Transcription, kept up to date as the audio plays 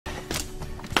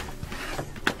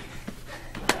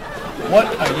What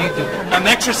are you doing? I'm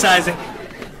exercising.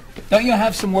 Don't you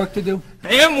have some work to do?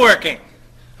 I am working.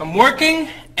 I'm working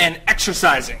and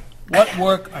exercising. What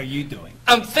work are you doing?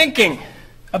 I'm thinking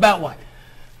About what?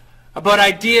 about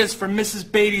ideas for Mrs.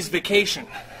 Beatty's vacation.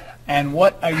 And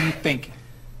what are you thinking?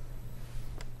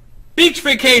 Beach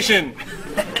vacation!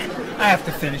 I have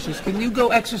to finish this. Can you go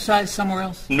exercise somewhere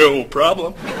else? No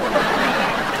problem.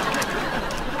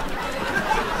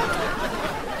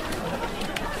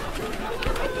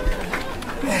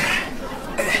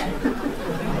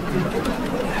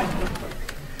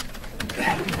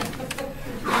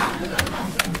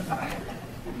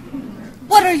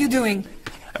 What are you doing?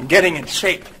 I'm getting in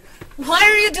shape. Why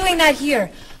are you doing that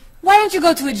here? Why don't you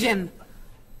go to a gym?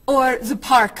 Or the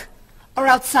park? Or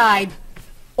outside?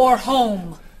 Or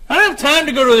home? I don't have time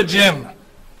to go to the gym.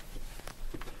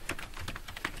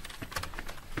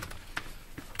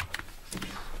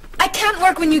 I can't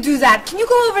work when you do that. Can you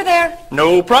go over there?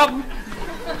 No problem.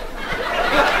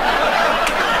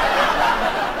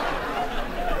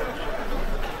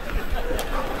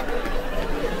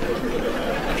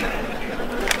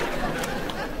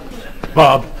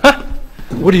 Bob,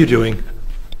 what are you doing?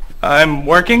 I'm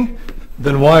working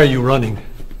Then why are you running?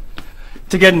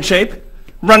 to get in shape.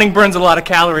 Running burns a lot of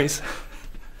calories.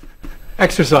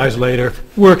 Exercise later.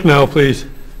 Work now, please.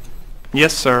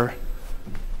 Yes, sir.